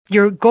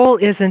Your goal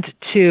isn't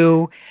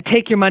to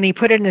take your money,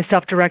 put it in a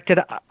self-directed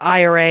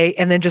IRA,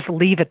 and then just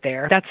leave it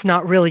there. That's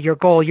not really your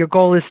goal. Your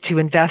goal is to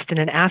invest in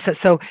an asset.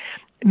 So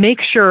make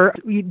sure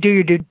you do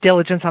your due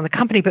diligence on the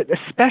company, but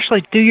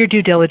especially do your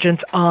due diligence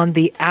on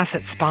the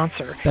asset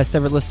sponsor. Best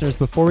ever listeners,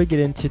 before we get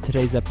into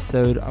today's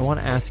episode, I want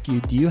to ask you,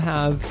 do you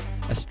have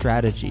a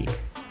strategy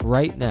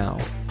right now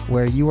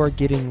where you are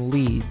getting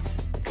leads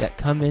that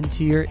come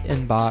into your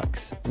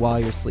inbox while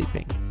you're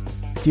sleeping?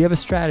 Do you have a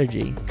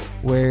strategy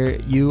where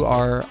you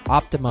are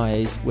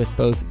optimized with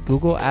both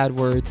Google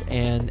AdWords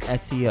and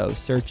SEO,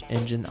 search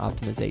engine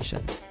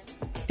optimization?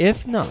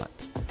 If not,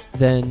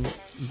 then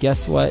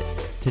guess what?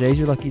 Today's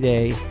your lucky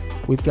day.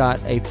 We've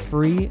got a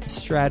free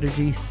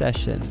strategy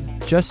session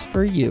just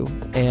for you,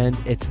 and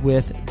it's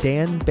with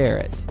Dan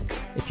Barrett.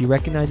 If you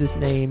recognize his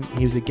name,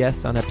 he was a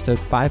guest on episode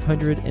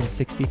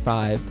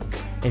 565,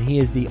 and he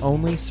is the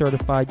only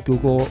certified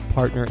Google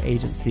partner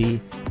agency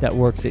that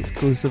works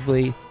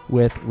exclusively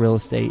with real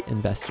estate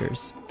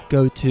investors.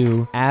 Go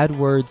to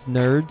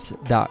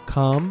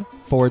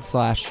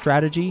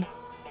adwordsnerds.com/strategy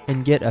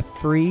and get a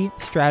free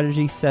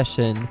strategy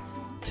session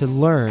to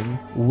learn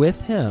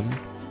with him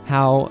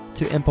how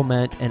to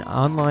implement an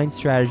online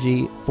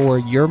strategy for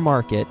your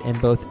market in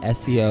both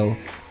SEO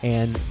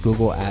and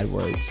Google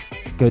AdWords.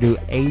 Go to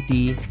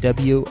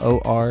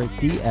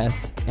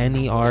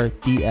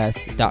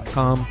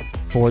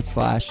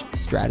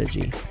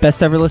adwordsnerds.com/strategy.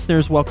 Best ever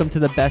listeners, welcome to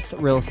the best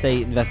real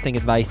estate investing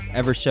advice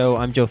ever show.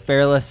 I'm Joe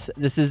Fairless.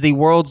 This is the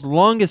world's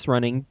longest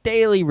running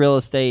daily real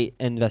estate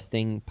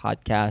investing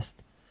podcast.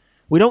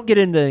 We don't get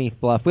into any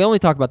fluff. We only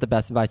talk about the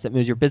best advice that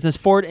moves your business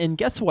forward. And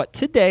guess what?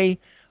 Today,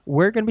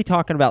 we're going to be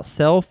talking about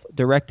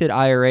self-directed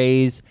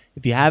IRAs.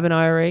 If you have an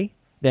IRA,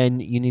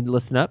 then you need to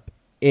listen up.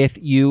 If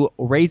you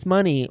raise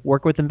money,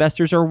 work with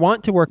investors, or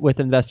want to work with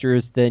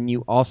investors, then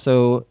you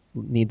also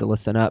need to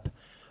listen up.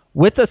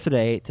 With us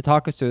today to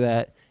talk us through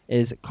that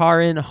is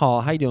Karin Hall.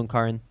 How you doing,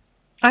 Karin?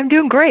 I'm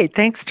doing great.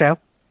 Thanks, Joe.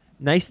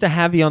 Nice to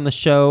have you on the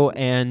show.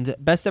 And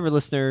best ever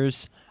listeners,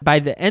 by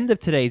the end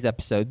of today's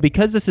episode,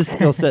 because this is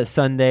Skill Set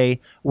Sunday,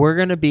 we're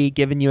going to be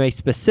giving you a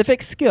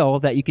specific skill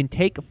that you can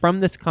take from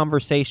this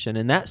conversation.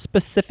 And that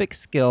specific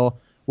skill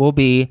will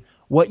be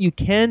what you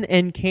can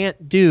and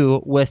can't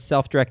do with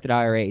self-directed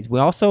IRAs. We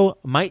also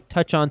might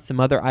touch on some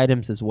other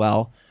items as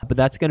well, but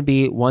that's going to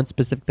be one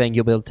specific thing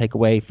you'll be able to take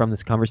away from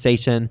this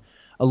conversation.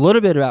 A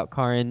little bit about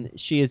Karin.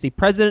 She is the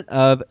president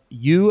of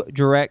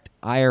UDirect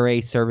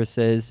IRA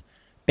Services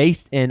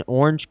based in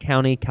Orange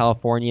County,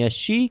 California.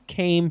 She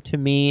came to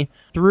me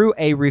through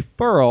a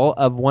referral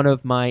of one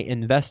of my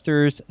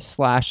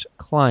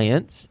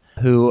investors/clients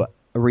who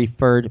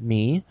referred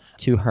me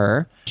to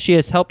her. She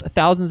has helped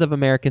thousands of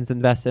Americans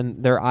invest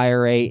in their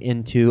IRA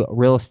into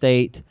real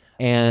estate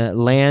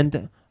and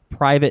land,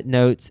 private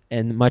notes,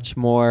 and much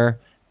more.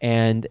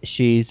 And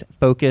she's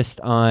focused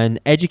on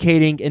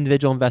educating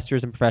individual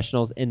investors and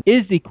professionals and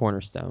is the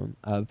cornerstone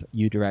of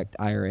UDirect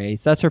IRAs.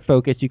 That's her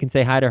focus. You can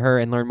say hi to her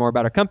and learn more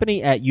about her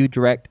company at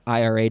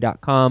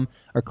udirectira.com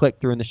or click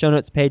through in the show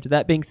notes page. With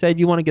that being said,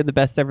 you want to give the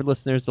best ever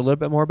listeners a little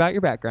bit more about your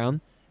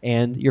background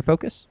and your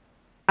focus?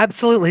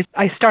 Absolutely.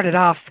 I started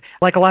off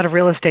like a lot of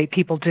real estate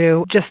people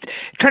do, just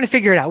trying to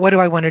figure it out. What do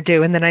I want to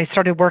do? And then I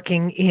started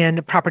working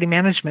in property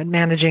management,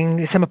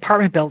 managing some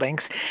apartment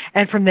buildings.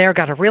 And from there,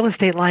 got a real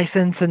estate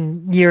license,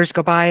 and years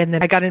go by. And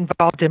then I got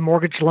involved in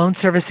mortgage loan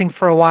servicing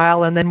for a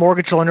while, and then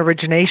mortgage loan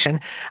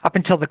origination up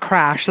until the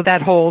crash. So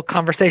that whole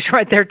conversation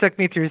right there took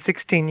me through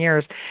 16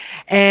 years.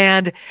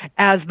 And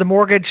as the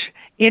mortgage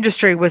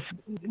industry was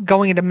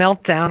going into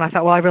meltdown, I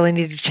thought, well, I really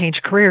needed to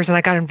change careers. And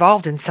I got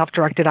involved in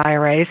self-directed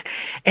IRAs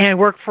and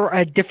worked for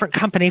a different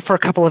company for a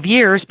couple of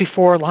years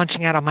before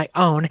launching out on my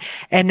own.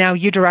 And now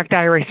UDirect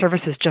IRA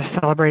Services just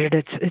celebrated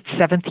its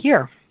 7th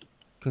year.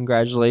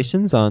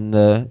 Congratulations on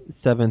the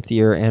 7th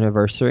year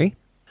anniversary.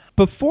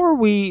 Before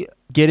we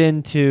get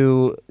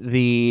into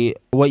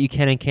what you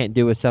can and can't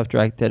do with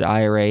self-directed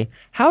IRA,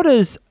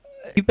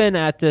 you've been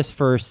at this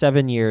for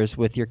 7 years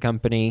with your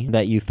company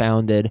that you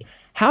founded.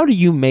 How do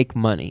you make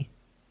money?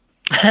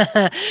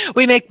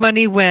 We make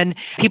money when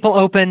people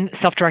open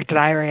self-directed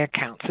IRA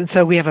accounts. And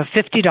so we have a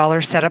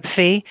 $50 setup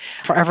fee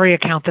for every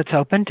account that's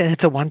opened, and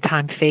it's a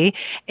one-time fee.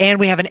 And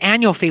we have an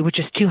annual fee, which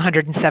is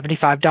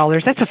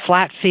 $275. That's a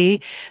flat fee.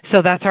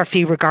 So that's our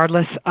fee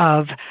regardless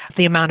of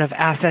the amount of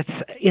assets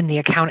in the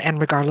account and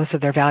regardless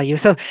of their value.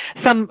 So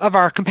some of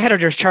our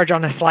competitors charge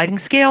on a sliding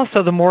scale.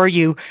 So the more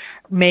you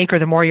make or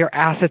the more your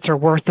assets are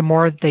worth, the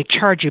more they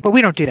charge you. But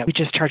we don't do that. We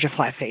just charge a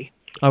flat fee.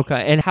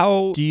 Okay. And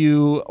how do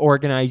you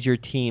organize your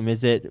team?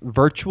 Is it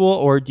virtual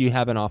or do you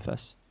have an office?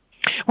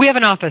 We have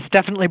an office,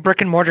 definitely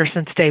brick and mortar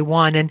since day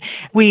one, and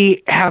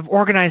we have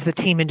organized the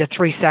team into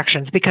 3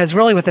 sections because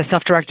really with a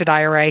self-directed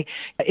IRA,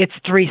 it's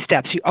 3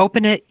 steps. You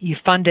open it, you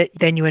fund it,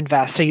 then you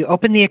invest. So you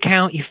open the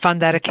account, you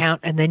fund that account,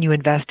 and then you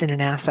invest in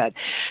an asset.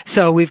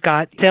 So we've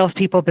got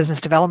salespeople, business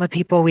development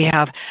people. We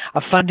have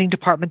a funding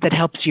department that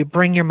helps you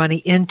bring your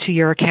money into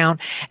your account,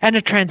 and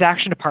a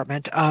transaction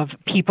department of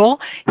people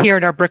here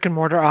at our brick and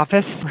mortar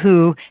office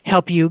who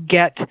help you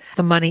get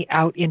the money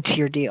out into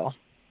your deal.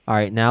 All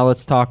right, now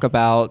let's talk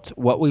about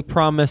what we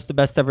promised the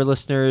Best Ever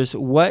listeners,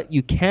 what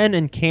you can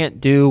and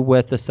can't do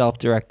with a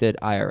self-directed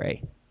IRA.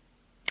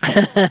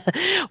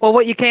 Well,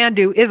 what you can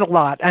do is a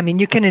lot. I mean,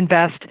 you can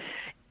invest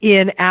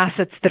in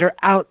assets that are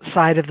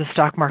outside of the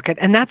stock market,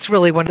 and that's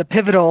really one of the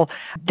pivotal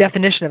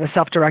definition of a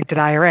self-directed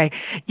IRA.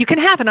 You can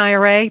have an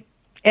IRA,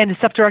 and a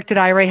self-directed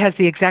IRA has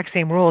the exact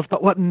same rules,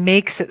 but what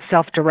makes it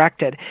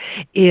self-directed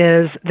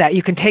is that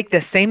you can take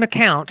this same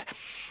account,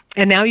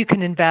 and now you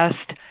can invest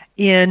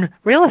in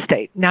real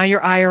estate. Now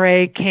your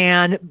IRA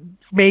can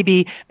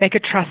maybe make a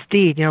trust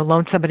deed,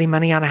 loan somebody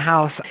money on a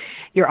house.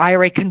 Your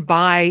IRA can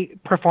buy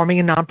performing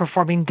and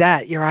non-performing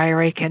debt. Your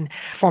IRA can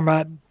form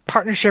a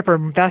partnership or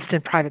invest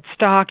in private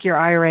stock. Your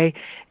IRA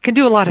can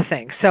do a lot of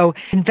things. So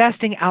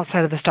investing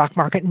outside of the stock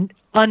market,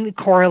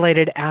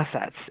 uncorrelated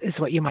assets is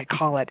what you might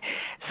call it.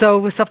 So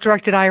with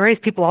self-directed IRAs,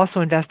 people also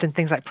invest in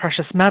things like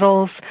precious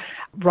metals,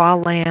 raw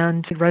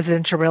land,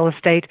 residential real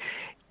estate,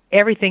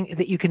 everything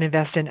that you can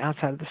invest in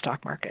outside of the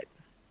stock market.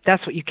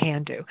 That's what you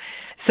can do.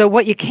 So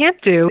what you can't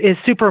do is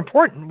super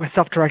important with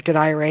self-directed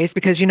IRAs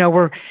because,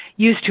 we're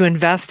used to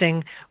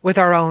investing with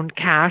our own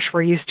cash.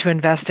 We're used to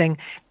investing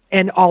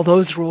in all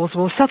those rules.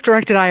 Well,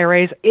 self-directed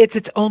IRAs, it's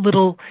its own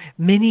little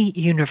mini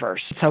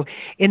universe. So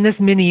in this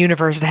mini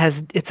universe, it has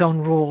its own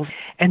rules.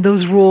 And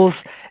those rules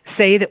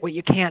say that what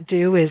you can't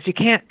do is you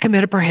can't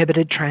commit a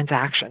prohibited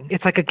transaction.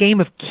 It's like a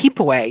game of keep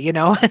away,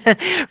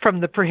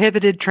 from the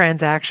prohibited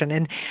transaction.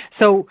 And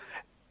so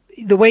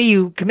the way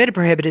you commit a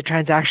prohibited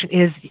transaction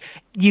is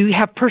you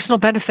have personal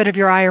benefit of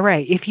your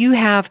IRA. If you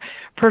have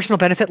personal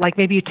benefit, like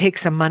maybe you take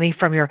some money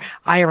from your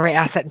IRA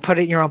asset and put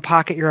it in your own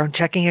pocket, your own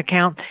checking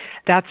account,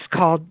 that's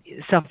called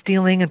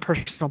self-dealing and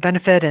personal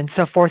benefit and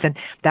so forth, and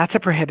that's a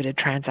prohibited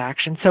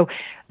transaction. So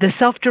the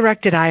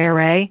self-directed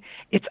IRA,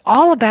 it's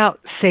all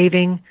about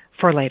saving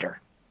for later,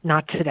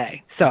 not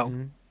today. So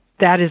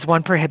that is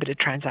one prohibited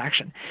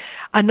transaction.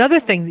 Another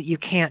thing that you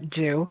can't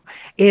do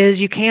is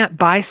you can't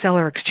buy, sell,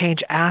 or exchange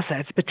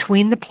assets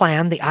between the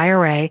plan, the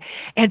IRA,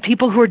 and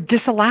people who are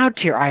disallowed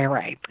to your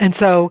IRA. And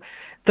so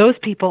those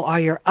people are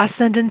your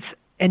ascendants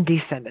and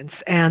descendants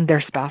and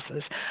their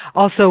spouses.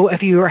 Also,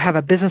 if you have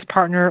a business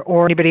partner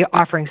or anybody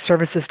offering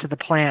services to the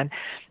plan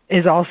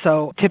is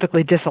also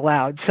typically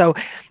disallowed. So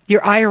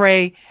your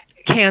IRA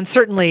can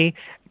certainly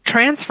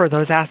transfer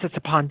those assets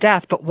upon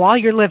death, but while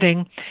you're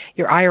living,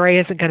 your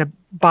IRA isn't going to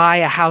buy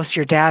a house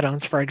your dad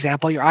owns, for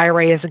example. Your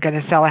IRA isn't going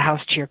to sell a house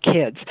to your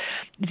kids.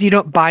 You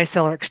don't buy,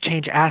 sell, or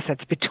exchange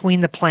assets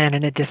between the plan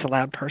and a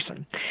disallowed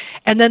person.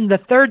 And then the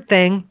third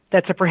thing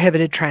that's a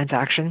prohibited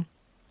transaction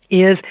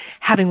is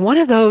having one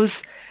of those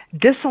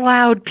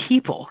disallowed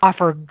people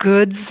offer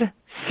goods,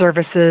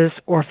 services,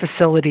 or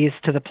facilities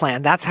to the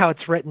plan. That's how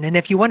it's written. And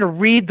if you want to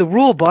read the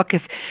rule book,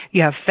 if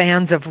you have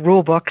fans of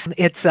rule books,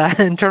 it's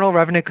Internal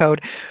Revenue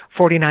Code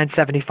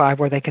 4975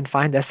 where they can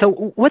find this.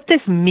 So what this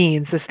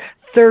means, this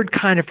third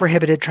kind of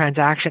prohibited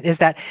transaction, is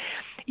that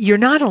you're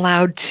not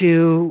allowed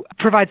to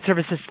provide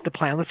services to the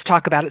plan. Let's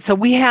talk about it. So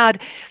we had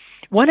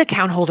one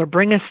account holder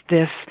bring us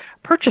this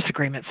purchase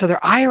agreement. So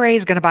their IRA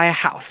is going to buy a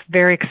house.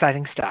 Very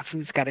exciting stuff.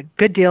 He's got a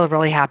good deal,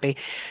 really happy.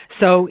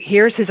 So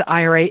here's his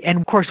IRA. And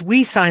of course,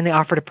 we sign the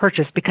offer to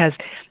purchase because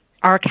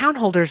our account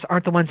holders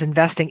aren't the ones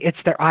investing. It's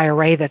their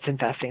IRA that's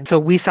investing. So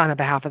we sign on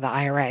behalf of the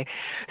IRA.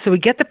 So we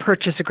get the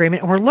purchase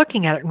agreement and we're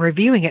looking at it and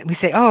reviewing it. And we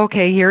say, oh,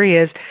 okay, here he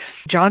is,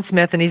 John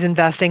Smith, and he's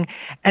investing.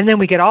 And then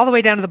we get all the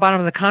way down to the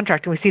bottom of the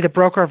contract and we see the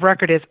broker of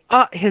record is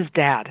his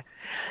dad.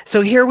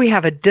 So here we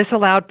have a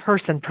disallowed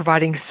person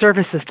providing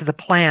services to the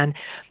plan.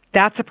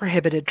 That's a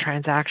prohibited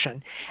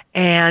transaction.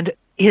 And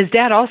his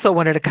dad also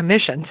wanted a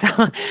commission.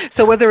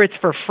 So whether it's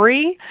for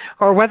free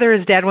or whether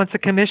his dad wants a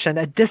commission,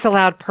 a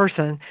disallowed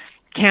person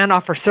can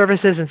offer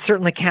services and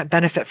certainly can't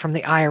benefit from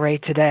the IRA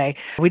today.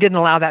 We didn't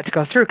allow that to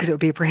go through because it would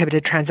be a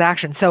prohibited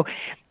transaction. So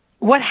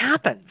what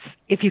happens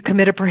if you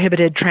commit a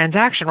prohibited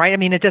transaction, right? I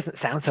mean, it doesn't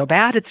sound so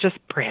bad. It's just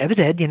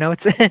prohibited.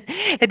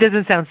 It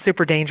doesn't sound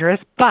super dangerous.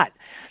 But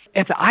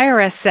if the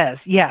IRS says,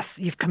 yes,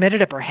 you've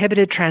committed a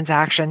prohibited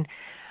transaction,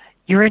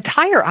 your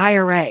entire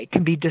IRA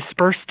can be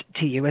dispersed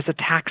to you as a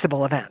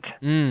taxable event.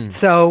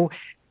 So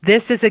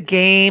this is a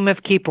game of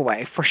keep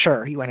away for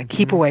sure. You want to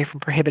keep away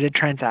from prohibited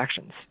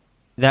transactions.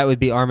 That would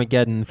be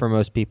Armageddon for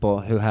most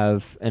people who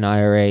have an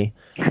IRA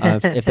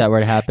if that were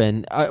to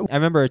happen. I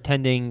remember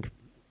attending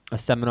a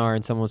seminar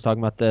and someone was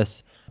talking about this,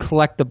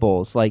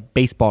 collectibles like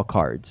baseball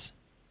cards.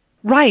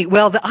 Right.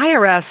 Well, the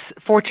IRS,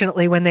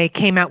 fortunately, when they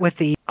came out with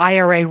the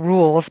IRA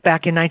rules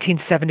back in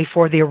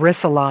 1974, the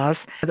ERISA laws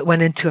that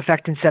went into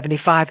effect in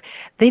 75,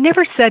 they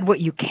never said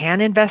what you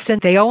can invest in.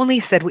 They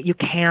only said what you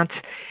can't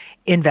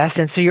invest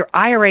in. So your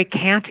IRA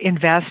can't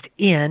invest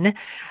in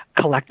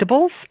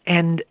collectibles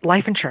and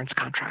life insurance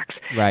contracts.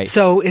 Right.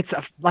 So it's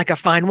like a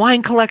fine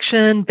wine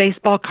collection,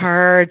 baseball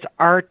cards,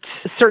 art,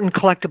 certain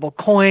collectible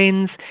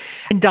coins,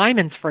 and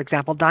diamonds, for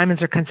example.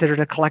 Diamonds are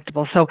considered a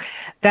collectible. So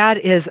that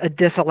is a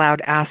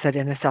disallowed asset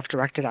in a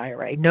self-directed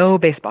IRA. No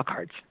baseball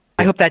cards.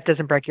 I hope that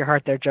doesn't break your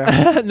heart there, Joe.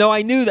 No,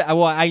 I knew that.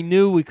 Well, I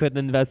knew we couldn't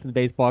invest in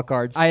baseball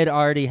cards. I had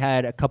already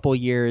had a couple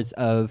years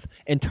of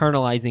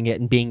internalizing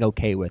it and being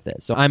okay with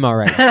it, so I'm all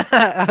right.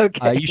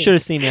 Okay. You should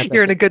have seen me.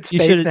 You're in a good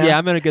space now. Yeah,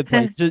 I'm in a good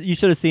place. You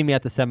should have seen me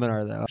at the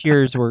seminar, though.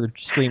 Tears were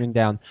streaming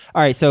down.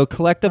 All right, so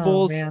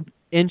collectibles,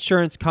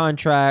 insurance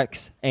contracts,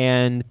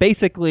 and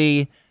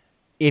basically,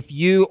 if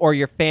you or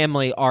your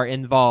family are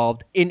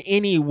involved in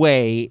any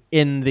way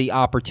in the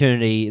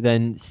opportunity,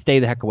 then stay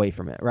the heck away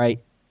from it, right?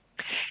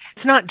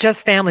 It's not just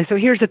family. So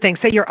here's the thing.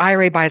 Say your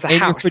IRA buys a house.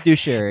 And your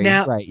fiduciary.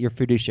 Now, right, your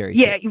fiduciary.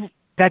 Yeah,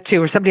 that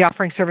too, or somebody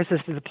offering services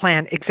to the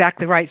plan.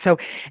 Exactly right. So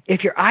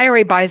if your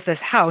IRA buys this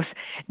house,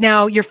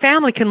 now your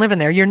family can live in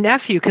there. Your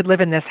nephew could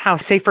live in this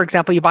house. Say, for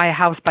example, you buy a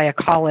house by a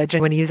college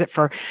and want to use it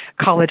for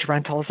college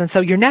rentals. And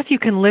so your nephew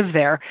can live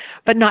there,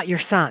 but not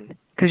your son,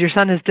 because your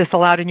son is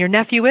disallowed and your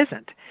nephew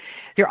isn't.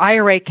 Your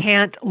IRA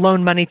can't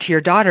loan money to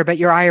your daughter, but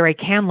your IRA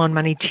can loan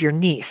money to your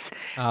niece.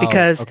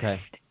 Because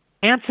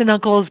aunts and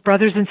uncles,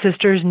 brothers and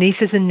sisters,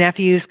 nieces and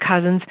nephews,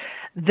 cousins,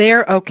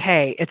 they're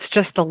okay. It's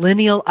just the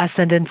lineal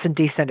ascendants and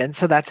descendants.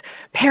 So that's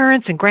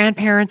parents and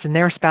grandparents and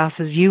their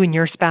spouses, you and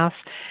your spouse,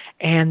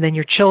 and then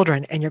your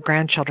children and your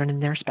grandchildren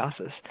and their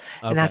spouses.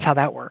 And that's how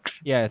that works.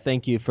 Yeah,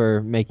 thank you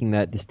for making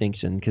that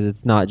distinction, because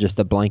it's not just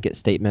a blanket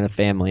statement of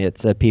family.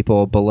 It's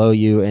people below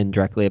you and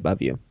directly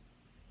above you.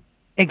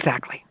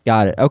 Exactly.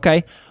 Got it.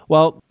 Okay.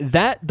 Well,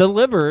 that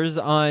delivers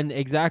on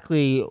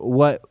exactly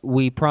what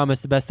we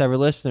promised the Best Ever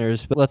listeners.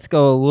 But let's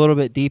go a little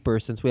bit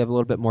deeper since we have a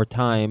little bit more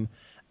time.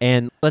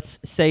 And let's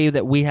say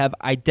that we have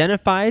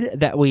identified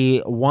that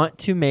we want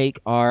to make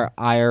our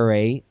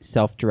IRA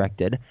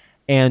self-directed,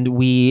 and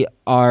we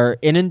are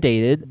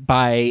inundated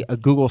by a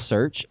Google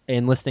search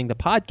and listening to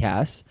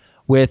podcasts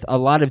with a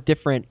lot of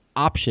different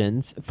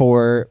options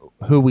for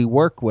who we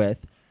work with.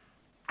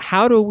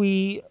 How do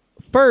we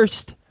first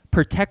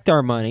protect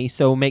our money,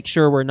 so make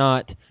sure we're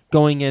not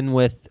going in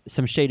with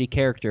some shady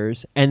characters?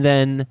 And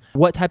then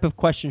what type of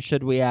questions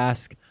should we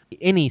ask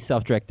any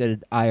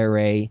self-directed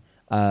IRA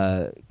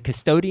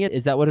custodian?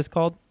 Is that what it's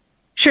called?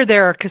 Sure,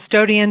 there are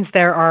custodians,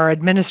 there are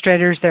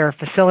administrators, there are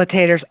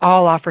facilitators,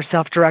 all offer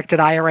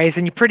self-directed IRAs,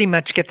 and you pretty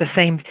much get the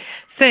same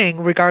thing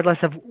regardless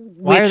of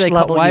which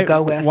level you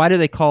go with. Why are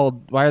they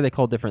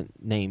called different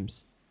names?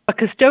 A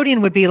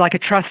custodian would be like a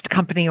trust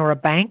company or a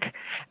bank.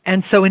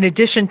 And so in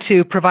addition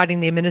to providing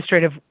the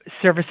administrative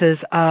services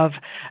of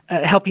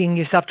helping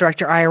you self-direct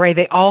your IRA,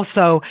 they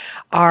also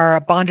are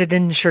bonded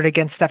and insured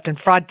against theft and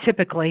fraud.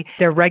 Typically,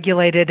 they're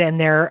regulated and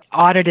they're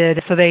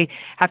audited, so they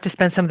have to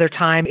spend some of their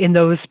time in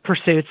those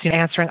pursuits,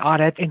 answering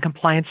audit and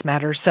compliance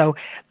matters. So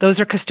those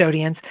are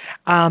custodians.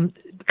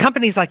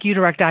 Companies like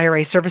UDirect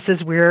IRA Services,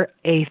 we're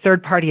a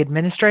third-party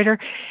administrator.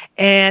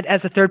 And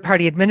as a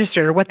third-party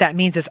administrator, what that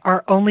means is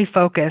our only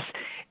focus,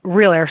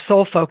 really our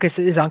sole focus,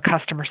 is on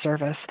customer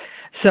service.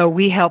 So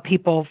we help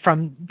people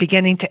from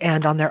beginning to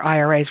end on their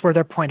IRAs. We're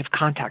their point of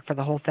contact for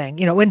the whole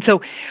thing. And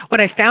so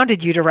when I founded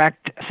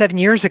UDirect 7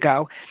 years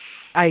ago,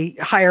 I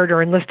hired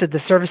or enlisted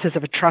the services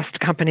of a trust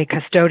company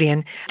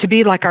custodian to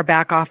be like our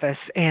back office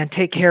and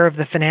take care of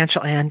the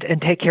financial end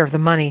and take care of the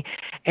money.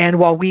 And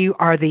while we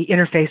are the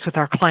interface with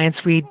our clients,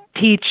 we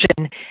teach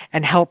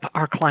and help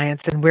our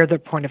clients, and we're the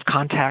point of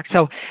contact.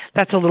 So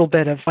that's a little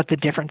bit of what the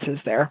difference is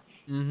there.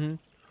 Mm-hmm.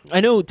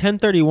 I know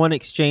 1031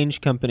 exchange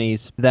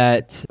companies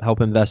that help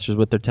investors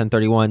with their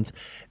 1031s,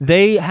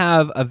 they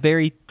have a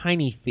very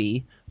tiny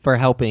fee for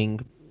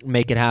helping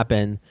make it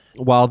happen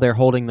while they're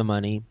holding the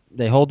money.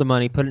 They hold the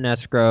money, put it in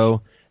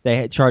escrow.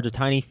 They charge a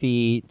tiny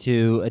fee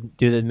to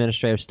do the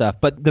administrative stuff.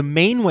 But the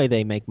main way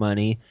they make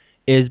money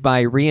is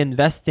by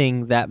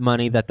reinvesting that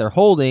money that they're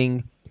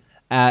holding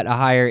at a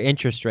higher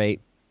interest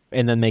rate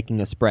and then making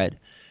a spread.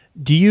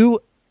 Do you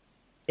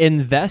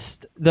invest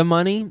the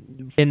money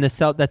in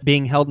that's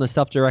being held in a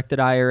self-directed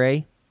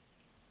IRA?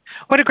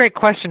 What a great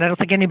question. I don't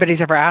think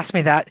anybody's ever asked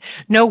me that.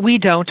 No, we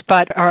don't,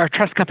 but our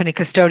trust company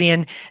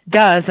custodian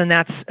does, and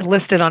that's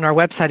listed on our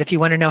website. If you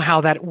want to know how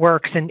that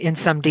works in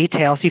some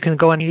details, you can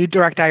go on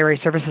UDirect IRA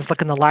Services,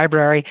 look in the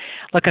library,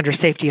 look under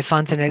Safety of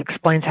Funds, and it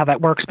explains how that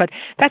works. But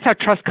that's how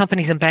trust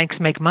companies and banks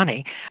make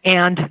money.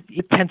 And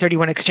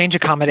 1031 exchange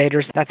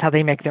accommodators, that's how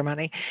they make their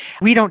money.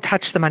 We don't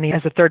touch the money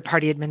as a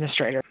third-party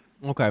administrator.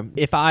 Okay.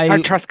 Our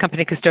trust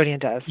company custodian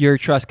does. Your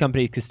trust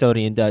company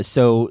custodian does.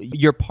 So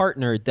your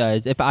partner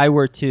does. If I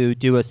were to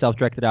do a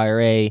self-directed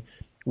IRA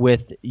with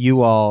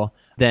you all,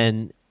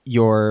 then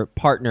your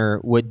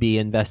partner would be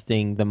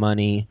investing the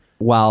money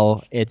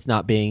while it's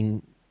not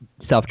being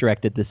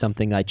self-directed to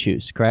something I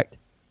choose, correct?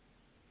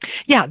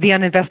 Yeah, the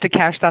uninvested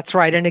cash, that's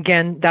right. And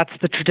again, that's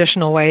the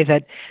traditional way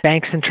that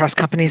banks and trust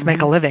companies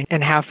make a living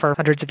and have for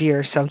hundreds of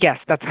years. So yes,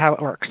 that's how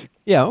it works.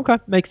 Yeah, okay.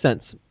 Makes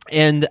sense.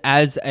 And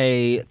as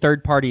a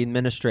third-party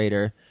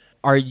administrator,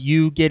 are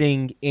you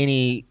getting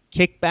any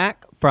kickback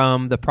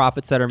from the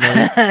profits that are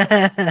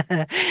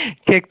made?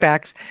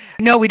 Kickbacks.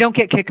 No, we don't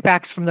get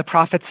kickbacks from the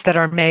profits that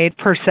are made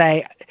per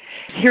se.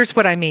 Here's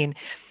what I mean.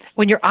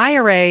 When your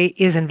IRA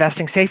is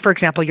investing, say, for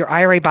example, your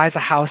IRA buys a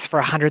house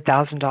for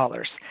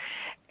 $100,000.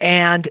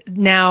 and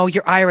now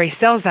your IRA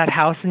sells that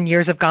house and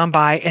years have gone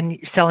by and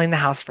you're selling the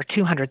house for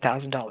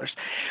 $200,000.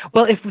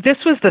 Well, if this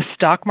was the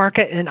stock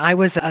market and I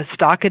was a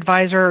stock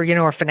advisor or,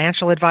 or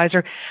financial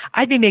advisor,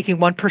 I'd be making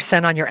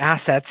 1% on your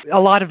assets. A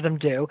lot of them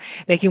do,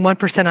 making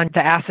 1% on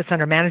the assets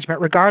under management,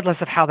 regardless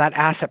of how that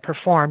asset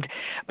performed.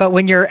 But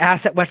when your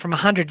asset went from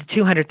 $100,000 to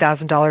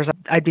 $200,000,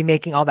 I'd be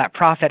making all that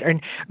profit,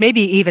 and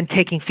maybe even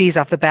taking fees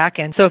off the back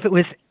end. So if it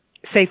was,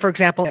 say, for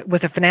example,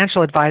 with a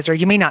financial advisor,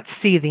 you may not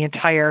see the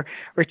entire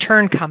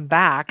return come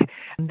back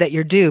that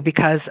you're due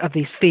because of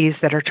these fees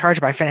that are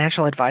charged by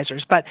financial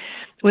advisors. But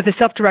with a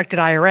self-directed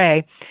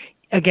IRA,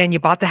 again, you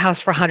bought the house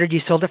for $100,000,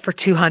 you sold it for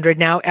 $200,000.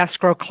 Now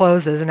escrow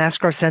closes, and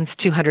escrow sends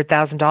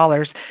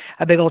 $200,000,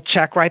 a big old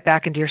check right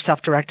back into your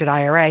self-directed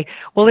IRA.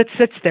 Well, it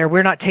sits there.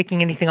 We're not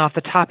taking anything off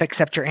the top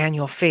except your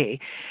annual fee.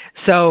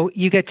 So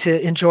you get to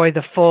enjoy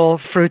the full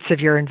fruits of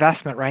your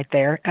investment right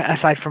there,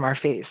 aside from our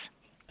fees.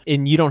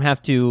 And you don't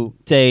have to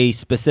say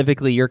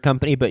specifically your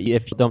company, but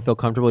if you don't feel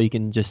comfortable, you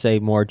can just say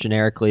more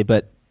generically.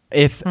 But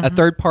if a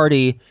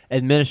third-party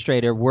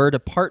administrator were to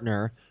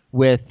partner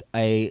with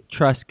a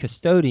trust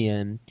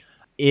custodian,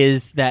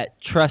 is that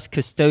trust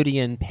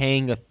custodian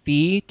paying a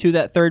fee to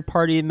that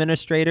third-party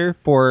administrator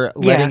for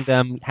letting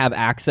them have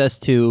access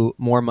to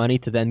more money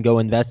to then go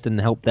invest and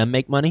help them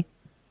make money?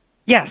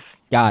 Yes.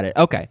 Got it.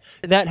 Okay.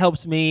 That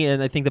helps me,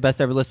 and I think the Best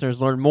Ever listeners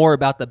learn more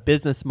about the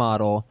business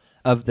model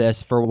of this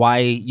for why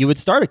you would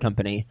start a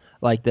company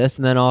like this,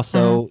 and then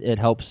also it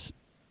helps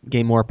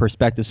gain more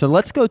perspective. So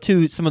let's go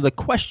to some of the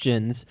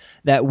questions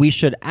that we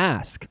should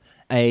ask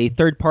a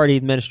third-party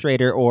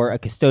administrator or a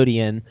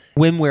custodian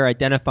when we're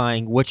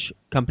identifying which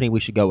company we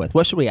should go with.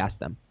 What should we ask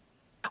them?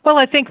 Well,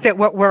 I think that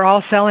what we're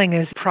all selling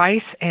is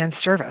price and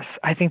service.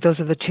 I think those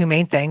are the two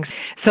main things.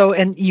 So,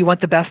 and you want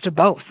the best of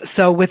both.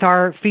 So with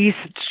our fee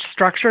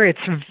structure, it's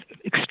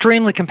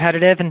extremely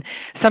competitive. In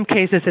some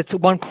cases, it's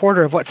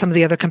 1/4 of what some of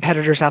the other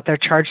competitors out there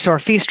charge. So our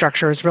fee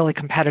structure is really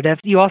competitive.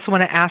 You also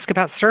want to ask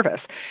about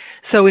service.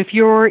 So if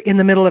you're in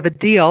the middle of a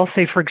deal,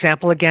 say, for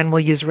example, again,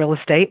 we'll use real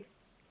estate.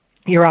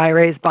 Your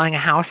IRA is buying a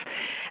house.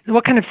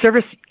 What kind of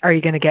service are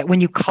you going to get? When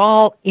you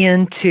call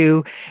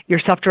into your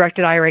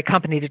self-directed IRA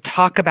company to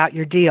talk about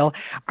your deal,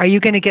 are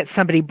you going to get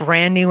somebody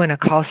brand new in a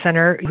call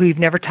center who you've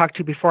never talked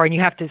to before and you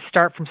have to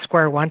start from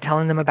square one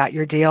telling them about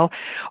your deal?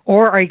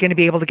 Or are you going to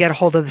be able to get a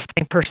hold of the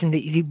same person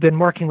that you've been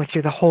working with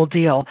through the whole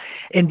deal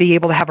and be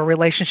able to have a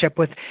relationship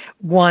with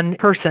one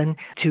person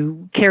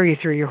to carry you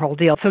through your whole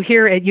deal? So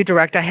here at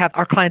UDirect, I have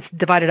our clients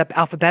divided up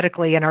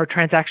alphabetically, and our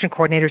transaction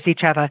coordinators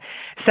each have a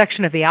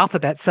section of the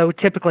alphabet. So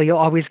typically you'll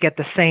always get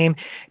the same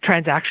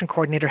transaction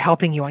coordinator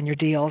helping you on your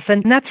deals.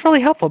 And that's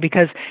really helpful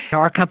because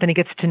our company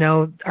gets to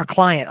know our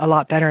client a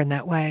lot better in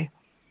that way.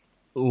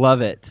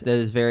 Love it. That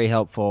is very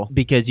helpful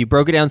because you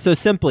broke it down so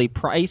simply,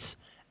 price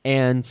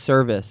and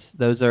service.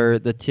 Those are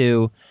the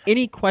two.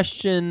 Any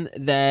question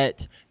that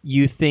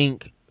you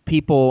think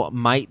people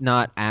might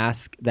not ask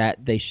that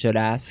they should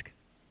ask?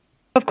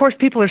 Of course,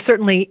 people are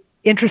certainly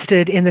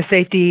interested in the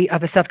safety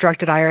of a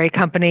self-directed IRA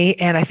company,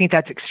 and I think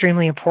that's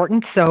extremely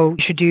important. So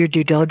you should do your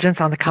due diligence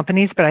on the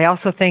companies. But I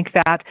also think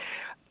that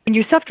when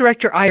you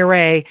self-direct your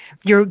IRA,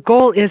 your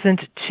goal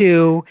isn't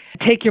to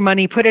take your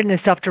money, put it in a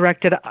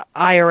self-directed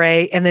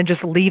IRA, and then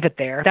just leave it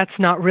there. That's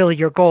not really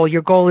your goal.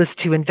 Your goal is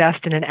to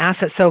invest in an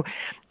asset. So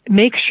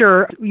make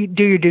sure you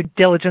do your due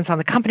diligence on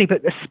the company,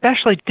 but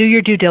especially do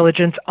your due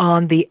diligence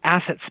on the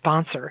asset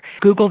sponsor.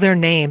 Google their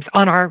names.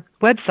 On our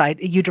website,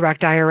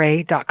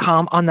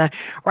 udirectira.com, on the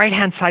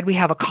right-hand side, we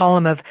have a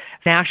column of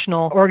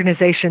national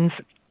organizations,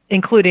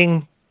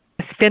 including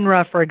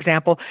FINRA, for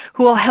example,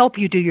 who will help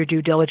you do your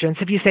due diligence.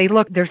 If you say,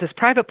 look, there's this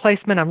private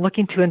placement, I'm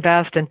looking to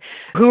invest, and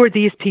who are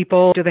these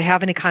people? Do they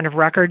have any kind of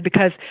record?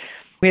 Because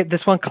we have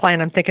this one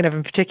client I'm thinking of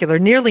in particular,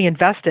 nearly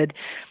invested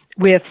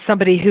with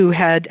somebody who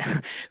had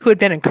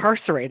been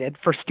incarcerated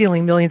for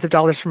stealing millions of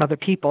dollars from other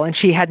people, and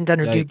she hadn't done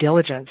her due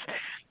diligence.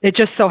 It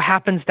just so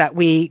happens that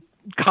we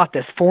caught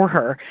this for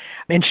her,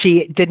 and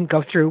she didn't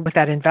go through with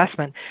that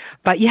investment.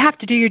 But you have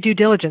to do your due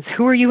diligence.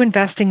 Who are you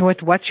investing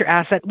with? What's your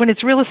asset? When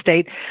it's real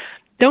estate,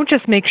 don't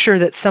just make sure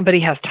that somebody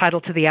has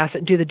title to the asset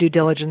and do the due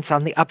diligence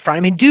on the upfront. I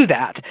mean, do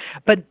that.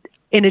 But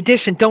in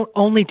addition, don't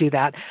only do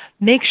that.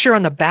 Make sure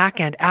on the back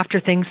end, after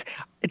things,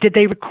 did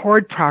they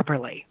record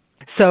properly?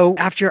 So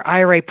after your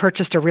IRA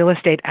purchased a real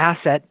estate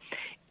asset,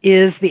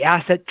 is the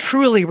asset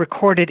truly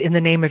recorded in the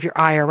name of your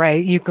IRA?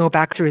 You can go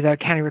back through the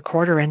county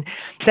recorder and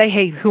say,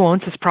 hey, who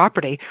owns this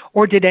property?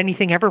 Or did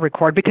anything ever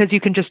record? Because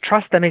you can just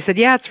trust them. They said,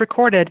 yeah, it's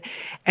recorded,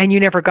 and you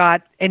never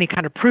got any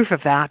kind of proof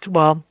of that.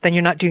 Well, then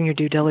you're not doing your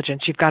due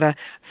diligence. You've got to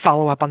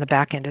follow up on the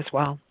back end as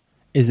well.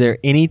 Is there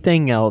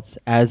anything else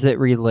as it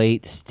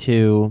relates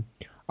to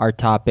our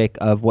topic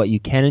of what you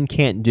can and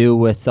can't do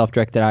with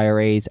self-directed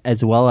IRAs as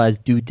well as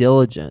due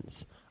diligence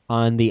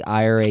on the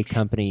IRA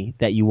company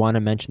that you want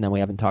to mention that we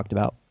haven't talked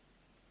about?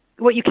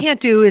 What you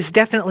can't do is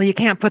definitely you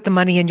can't put the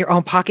money in your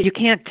own pocket. You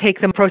can't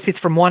take the proceeds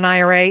from one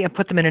IRA and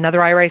put them in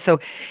another IRA. So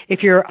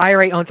if your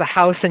IRA owns a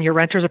house and your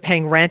renters are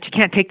paying rent, you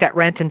can't take that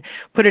rent and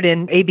put it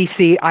in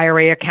ABC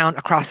IRA account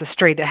across the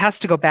street. It has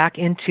to go back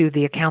into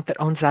the account that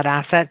owns that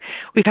asset.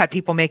 We've had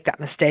people make that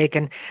mistake,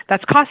 and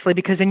that's costly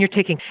because then you're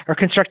taking or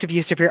constructive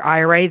use of your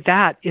IRA.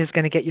 That is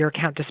going to get your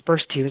account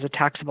dispersed to you as a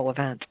taxable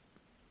event.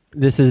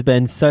 This has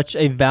been such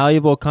a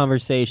valuable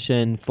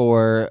conversation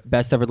for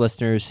Best Ever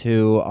listeners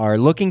who are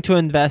looking to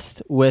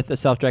invest with a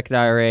self-directed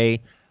IRA,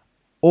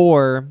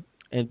 or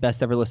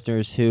Best Ever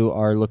listeners who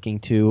are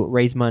looking to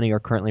raise money or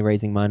currently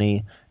raising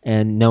money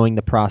and knowing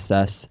the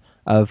process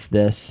of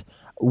this.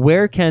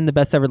 Where can the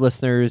Best Ever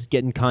listeners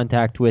get in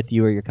contact with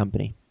you or your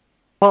company?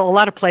 Well, a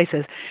lot of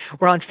places.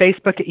 We're on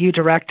Facebook at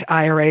UDirect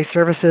IRA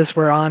Services.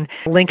 We're on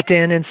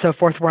LinkedIn and so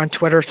forth. We're on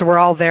Twitter. So we're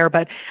all there,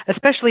 but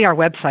especially our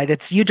website.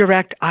 It's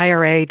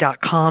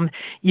udirectira.com.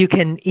 You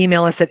can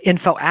email us at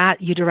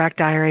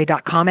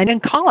info@udirectira.com and then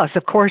call us,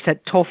 of course,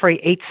 at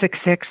toll-free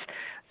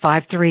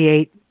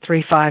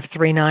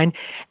 866-538-3539.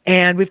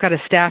 And we've got a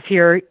staff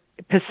here,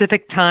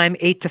 Pacific time,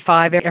 8 to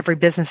 5 every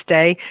business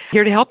day,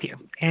 here to help you.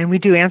 And we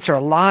do answer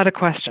a lot of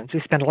questions.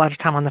 We spend a lot of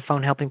time on the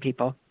phone helping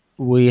people.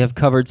 We have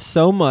covered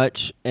so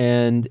much,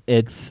 and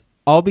it's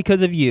all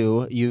because of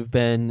you. You've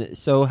been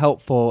so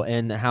helpful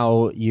in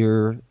how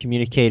you're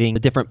communicating the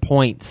different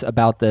points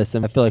about this,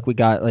 and I feel like we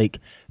got like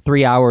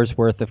 3 hours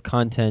worth of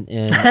content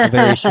in a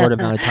very short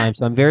amount of time,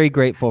 so I'm very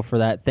grateful for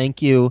that.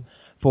 Thank you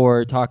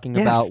for talking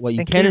about what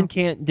you can and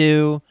can't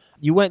do.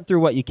 You went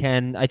through what you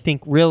can. I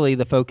think really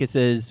the focus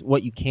is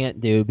what you can't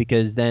do,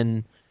 because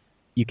then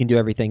you can do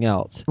everything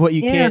else. What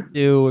you can't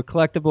do,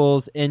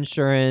 collectibles,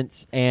 insurance,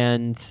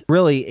 and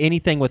really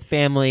anything with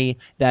family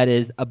that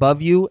is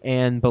above you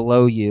and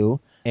below you,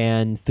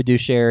 and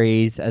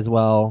fiduciaries as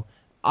well.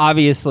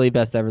 Obviously,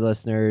 Best Ever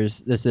listeners,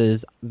 this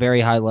is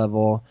very high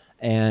level,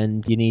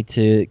 and you need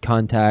to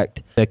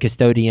contact the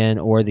custodian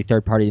or the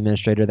third-party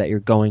administrator that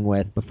you're going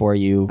with before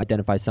you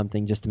identify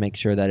something, just to make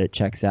sure that it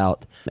checks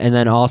out. And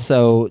then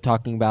also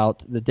talking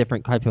about the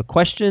different type of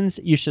questions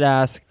you should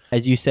ask.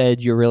 As you said,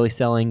 you're really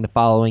selling the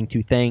following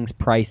two things: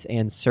 price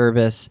and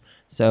service.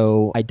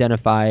 So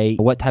identify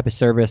what type of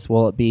service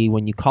will it be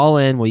when you call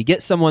in. Will you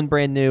get someone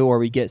brand new, or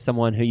will you get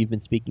someone who you've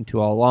been speaking to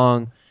all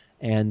along?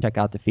 And check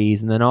out the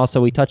fees. And then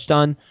also we touched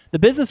on the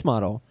business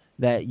model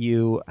that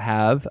you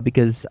have,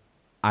 because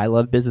I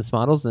love business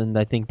models, and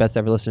I think Best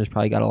Ever listeners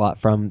probably got a lot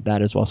from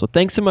that as well. So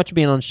thanks so much for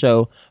being on the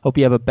show. Hope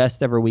you have a Best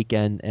Ever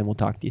weekend, and we'll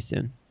talk to you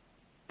soon.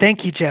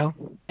 Thank you, Joe.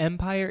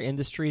 Empire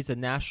Industries, a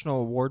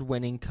national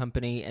award-winning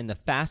company and the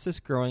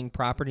fastest-growing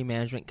property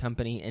management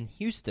company in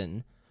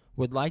Houston,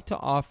 would like to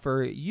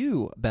offer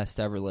you, Best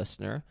Ever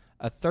listener,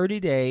 a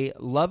 30-day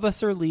Love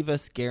Us or Leave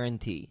Us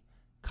guarantee.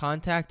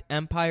 Contact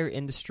Empire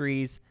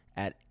Industries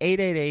at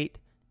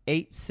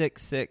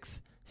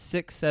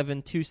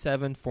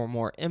 888-866-6727 for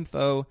more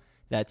info.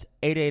 That's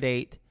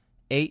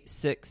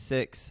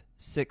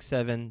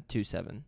 888-866-6727.